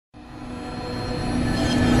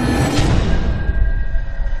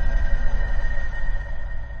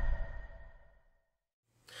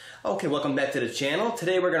Okay, welcome back to the channel.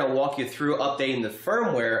 Today we're going to walk you through updating the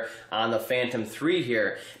firmware on the Phantom 3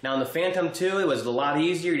 here. Now on the Phantom 2 it was a lot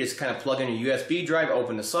easier. You just kind of plug in your USB drive,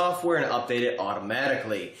 open the software, and update it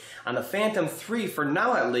automatically. On the Phantom 3, for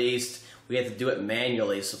now at least, we have to do it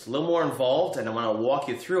manually, so it's a little more involved, and I want to walk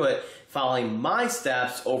you through it following my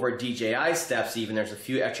steps over DJI steps even. There's a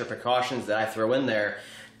few extra precautions that I throw in there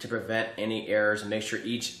to prevent any errors and make sure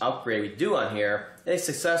each upgrade we do on here is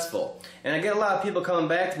successful. And I get a lot of people coming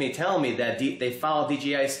back to me telling me that they followed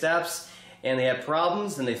DJI steps and they had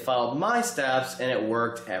problems, and they followed my steps and it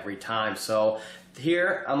worked every time. So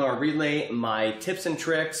here I'm going to relay my tips and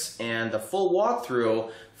tricks and the full walkthrough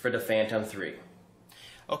for the Phantom 3.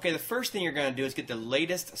 Okay, the first thing you're going to do is get the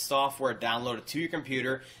latest software downloaded to your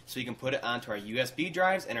computer so you can put it onto our USB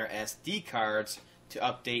drives and our SD cards to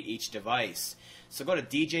update each device. So go to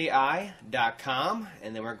DJI.com,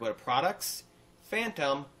 and then we're going to go to Products,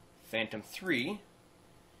 Phantom 3,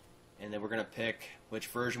 and then we're going to pick which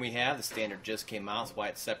version we have. The standard just came out, that's why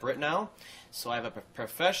it's separate now. So I have a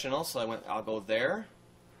professional, so I'll go there,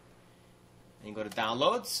 and you go to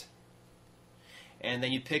Downloads, and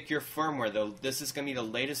then you pick your firmware. Though this is going to be the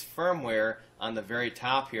latest firmware on the very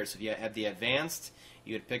top here. So if you have the advanced,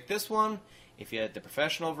 you would pick this one. If you had the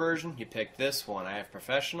professional version, you pick this one. I have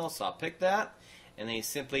professional, so I'll pick that, and then you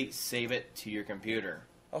simply save it to your computer.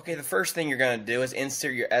 Okay, the first thing you're going to do is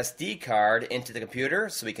insert your SD card into the computer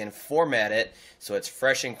so we can format it so it's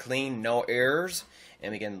fresh and clean, no errors,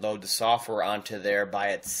 and we can load the software onto there by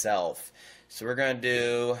itself. So we're going to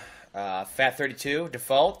do FAT32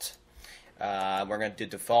 default. We're going to do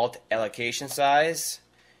default allocation size.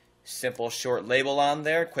 Simple short label on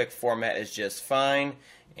there. Quick format is just fine.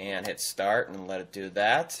 And hit start and let it do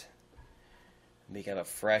that. We have a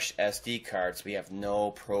fresh SD card, so we have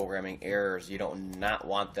no programming errors. You don't not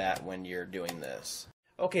want that when you're doing this.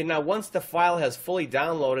 Okay, now once the file has fully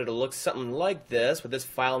downloaded, it'll look something like this with this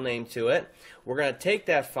file name to it. We're going to take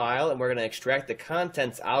that file and we're going to extract the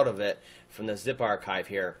contents out of it from the zip archive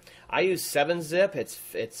here. I use 7-zip.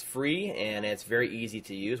 It's free and it's very easy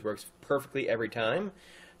to use. Works perfectly every time.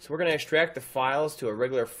 So we're going to extract the files to a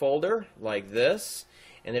regular folder like this.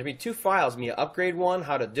 And there'll be two files. We need to upgrade one,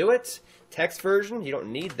 how to do it. Text version, you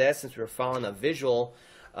don't need that since we're following a visual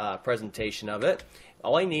presentation of it.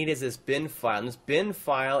 All I need is this bin file. And this bin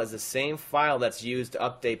file is the same file that's used to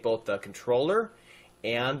update both the controller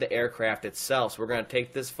and the aircraft itself. So we're going to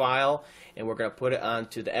take this file and we're going to put it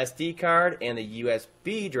onto the SD card and the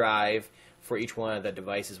USB drive for each one of the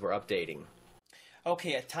devices we're updating.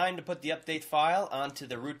 Okay, time to put the update file onto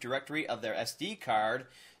the root directory of their SD card.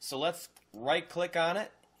 So let's right click on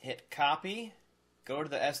it, hit copy, go to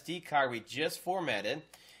the SD card we just formatted,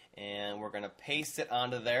 and we're going to paste it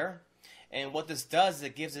onto there. And what this does is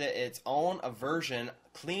it gives it its own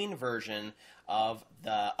clean version of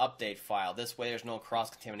the update file. This way there's no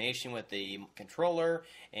cross-contamination with the controller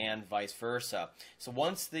and vice versa. So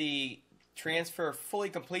once the transfer fully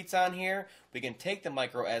completes on here, we can take the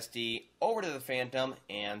micro SD over to the Phantom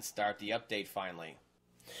and start the update finally.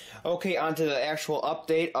 Okay, on to the actual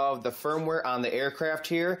update of the firmware on the aircraft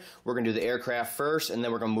here. We're going to do the aircraft first, and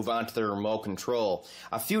then we're going to move on to the remote control.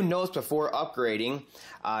 A few notes before upgrading.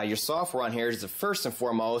 Your software on here is the first and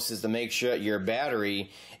foremost is to make sure that your battery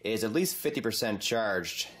is at least 50%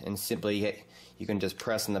 charged, and simply you can just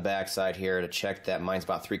press on the back side here to check that. Mine's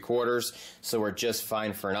about 3/4, so we're just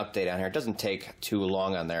fine for an update on here. It doesn't take too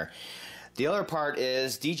long on there. The other part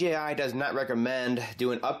is DJI does not recommend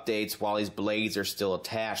doing updates while these blades are still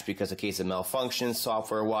attached, because in case of malfunction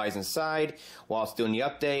software-wise inside, while it's doing the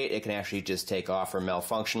update, it can actually just take off or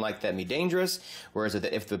malfunction like that and be dangerous. Whereas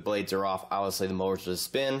if the blades are off, obviously the motors will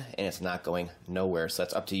spin and it's not going nowhere. So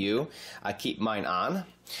that's up to you. I keep mine on.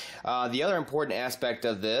 The other important aspect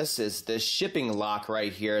of this is this shipping lock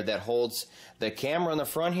right here that holds the camera on the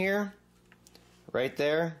front here, right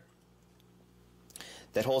there.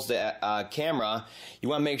 That holds the camera. You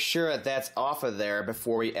want to make sure that that's off of there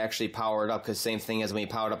before we actually power it up, because same thing as when you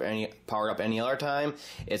power it up any other time,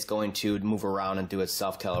 it's going to move around and do its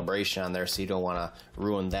self-calibration on there, so you don't want to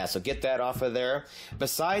ruin that. So get that off of there.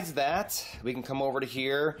 Besides that, we can come over to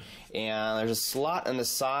here, and there's a slot on the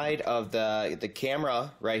side of the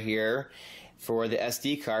camera right here for the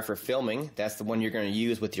SD card for filming. That's the one you're going to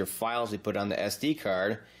use with your files we put on the SD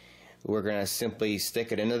card. We're going to simply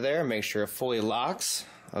stick it into there, make sure it fully locks,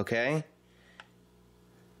 okay?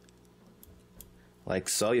 Like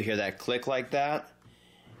so. You hear that click like that.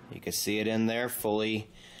 You can see it in there fully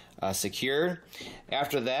secured.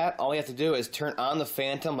 After that, all you have to do is turn on the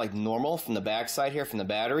Phantom like normal from the back side here from the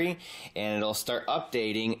battery, and it'll start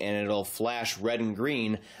updating, and it'll flash red and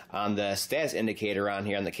green on the status indicator on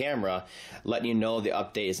here on the camera, letting you know the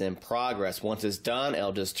update is in progress. Once it's done,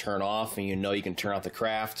 it'll just turn off, and you know you can turn off the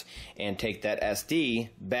craft and take that SD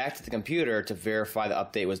back to the computer to verify the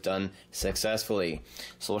update was done successfully.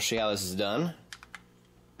 So we'll show you how this is done.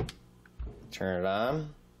 Turn it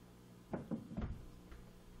on.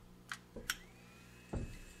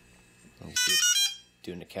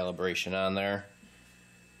 Doing the calibration on there.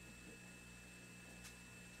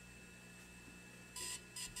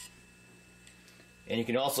 And you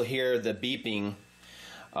can also hear the beeping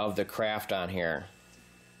of the craft on here.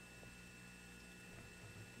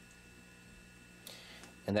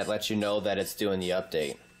 And that lets you know that it's doing the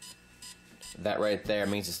update. That right there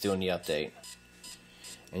means it's doing the update.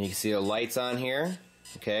 And you can see the lights on here,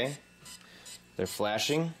 okay? They're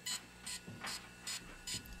flashing.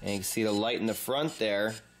 And you can see the light in the front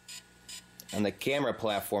there on the camera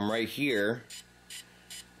platform right here.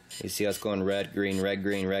 You see how it's going red, green, red,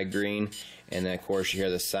 green, red, green. And then of course you hear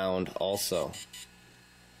the sound also.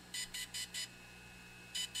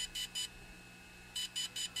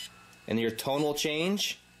 And your tone will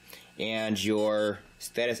change, and your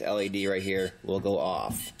status LED right here will go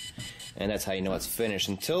off. And that's how you know it's finished.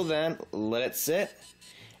 Until then, let it sit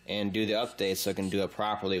and do the update so it can do it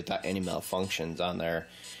properly without any malfunctions on there,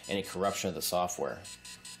 any corruption of the software.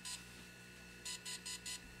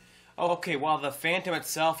 Okay, while the Phantom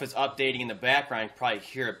itself is updating in the background, you can probably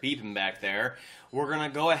hear it beeping back there. We're going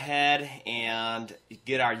to go ahead and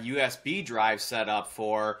get our USB drive set up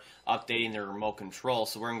for updating the remote control.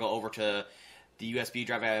 So we're going to go over to the USB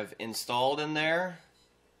drive I have installed in there,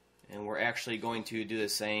 and we're actually going to do the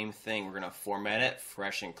same thing. We're going to format it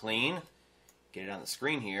fresh and clean. Get it on the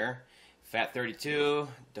screen here. FAT32,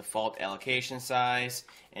 default allocation size,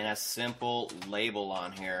 and a simple label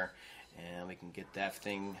on here. And we can get that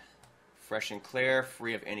thing fresh and clear,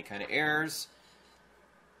 free of any kind of errors.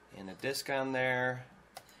 And the disk on there.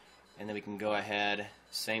 And then we can go ahead,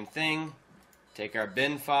 same thing, take our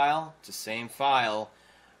bin file, it's the same file,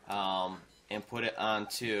 and put it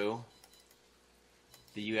onto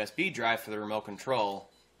the USB drive for the remote control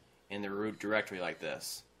in the root directory like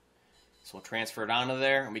this. So we'll transfer it onto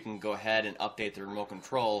there, and we can go ahead and update the remote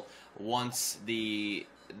control once the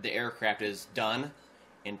aircraft is done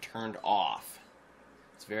and turned off.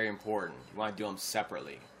 It's very important. You want to do them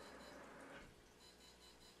separately.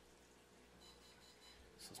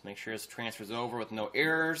 So let's make sure this transfers over with no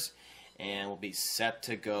errors, and we'll be set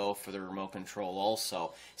to go for the remote control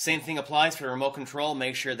also. Same thing applies for the remote control.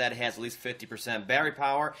 Make sure that it has at least 50% battery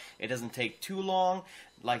power. It doesn't take too long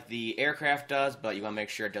like the aircraft does, but you want to make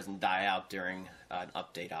sure it doesn't die out during an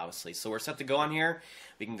update, obviously. So we're set to go on here.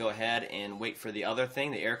 We can go ahead and wait for the other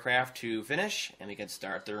thing, the aircraft, to finish, and we can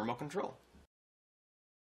start the remote control.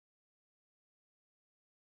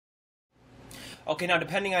 Okay, now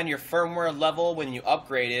depending on your firmware level, when you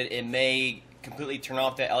upgrade it, it may completely turn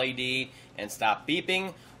off the LED and stop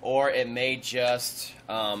beeping, or it may just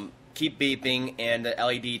keep beeping and the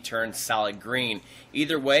LED turns solid green.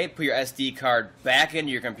 Either way, put your SD card back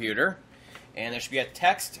into your computer, and there should be a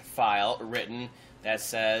text file written that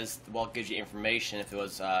says, well, it gives you information if it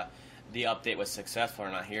was the update was successful or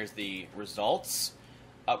not. Here's the results.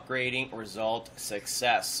 Upgrading result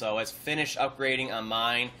success. So it's finished upgrading on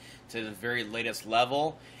mine to the very latest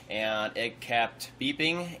level, and it kept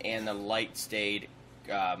beeping, and the light stayed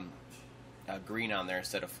green on there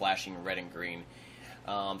instead of flashing red and green.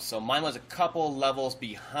 So mine was a couple levels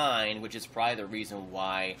behind, which is probably the reason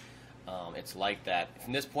why it's like that.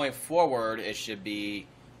 From this point forward, it should be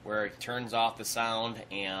where it turns off the sound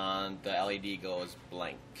and the LED goes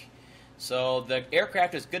blank. So the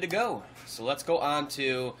aircraft is good to go. So let's go on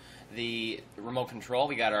to the remote control.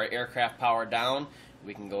 We got our aircraft powered down.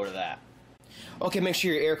 We can go to that. Okay, make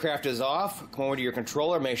sure your aircraft is off. Come over to your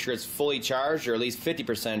controller, make sure it's fully charged, or at least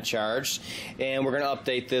 50% charged. And we're going to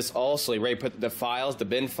update this also. You ready to put the files, the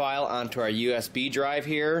bin file, onto our USB drive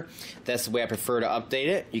here. That's the way I prefer to update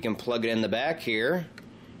it. You can plug it in the back here,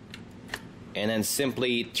 and then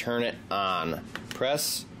simply turn it on.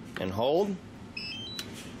 Press and hold.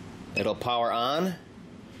 It'll power on,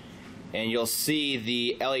 and you'll see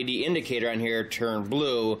the LED indicator on here turn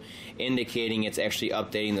blue, indicating it's actually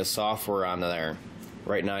updating the software on there.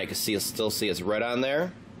 Right now you can see, still see it's red on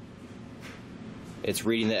there. It's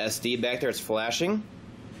reading the SD back there, it's flashing,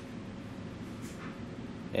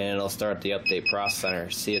 and it'll start the update process center.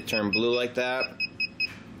 See it turn blue like that,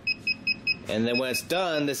 and then when it's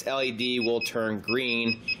done, this LED will turn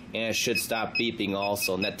green, and it should stop beeping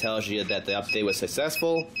also, and that tells you that the update was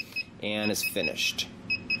successful and it's finished.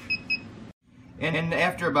 And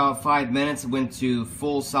after about 5 minutes, it went to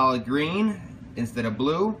full solid green instead of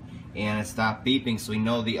blue, and it stopped beeping, so we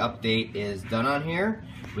know the update is done on here.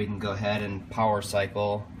 We can go ahead and power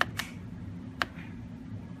cycle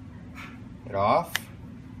it off.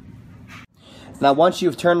 Now once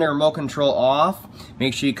you've turned the remote control off,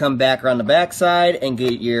 make sure you come back around the back side and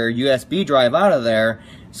get your USB drive out of there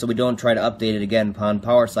so we don't try to update it again upon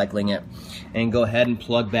power cycling it. And go ahead and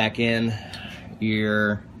plug back in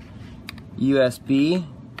your USB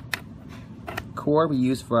cord we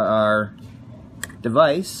use for our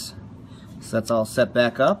device. So that's all set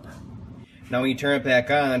back up. Now when you turn it back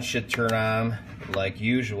on, it should turn on like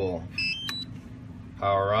usual.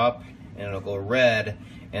 Power up, and it'll go red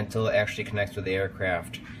until it actually connects with the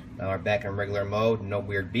aircraft. Now we're back in regular mode, no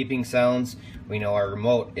weird beeping sounds. We know our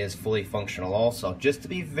remote is fully functional also. Just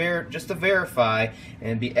to verify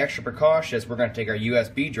and be extra precautious, we're going to take our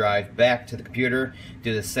USB drive back to the computer,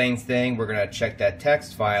 do the same thing. We're going to check that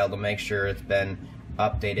text file to make sure it's been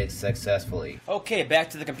updated successfully. Okay, back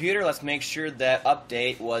to the computer. Let's make sure that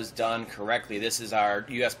update was done correctly. This is our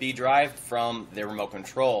USB drive from the remote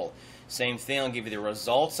control. Same thing, I'll give you the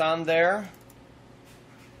results on there.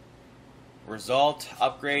 Result,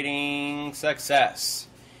 upgrading success.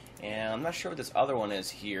 And I'm not sure what this other one is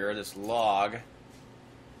here, this log.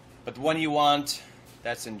 But the one you want,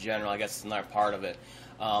 that's in general, I guess it's not part of it.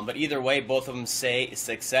 But either way, both of them say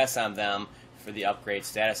success on them for the upgrade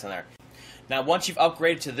status on there. Now once you've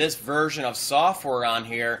upgraded to this version of software on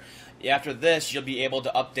here, after this you'll be able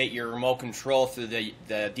to update your remote control through the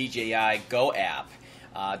DJI Go app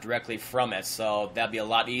directly from it. So that'll be a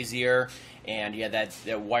lot easier, and you have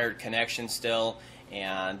that wired connection still,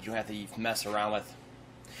 and you don't have to mess around with.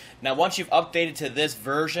 Now once you've updated to this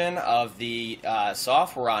version of the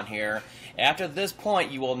software on here, after this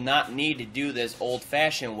point you will not need to do this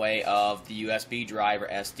old-fashioned way of the USB drive or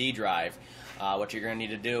SD drive. What you're going to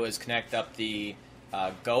need to do is connect up the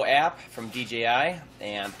Go app from DJI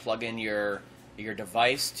and plug in your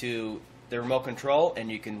device to the remote control, and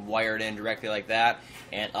you can wire it in directly like that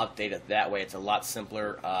and update it that way. It's a lot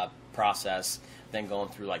simpler process than going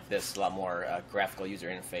through like this, a lot more graphical user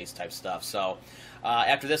interface type stuff. So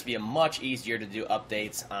after this, it'll be much easier to do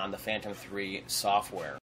updates on the Phantom 3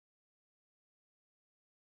 software.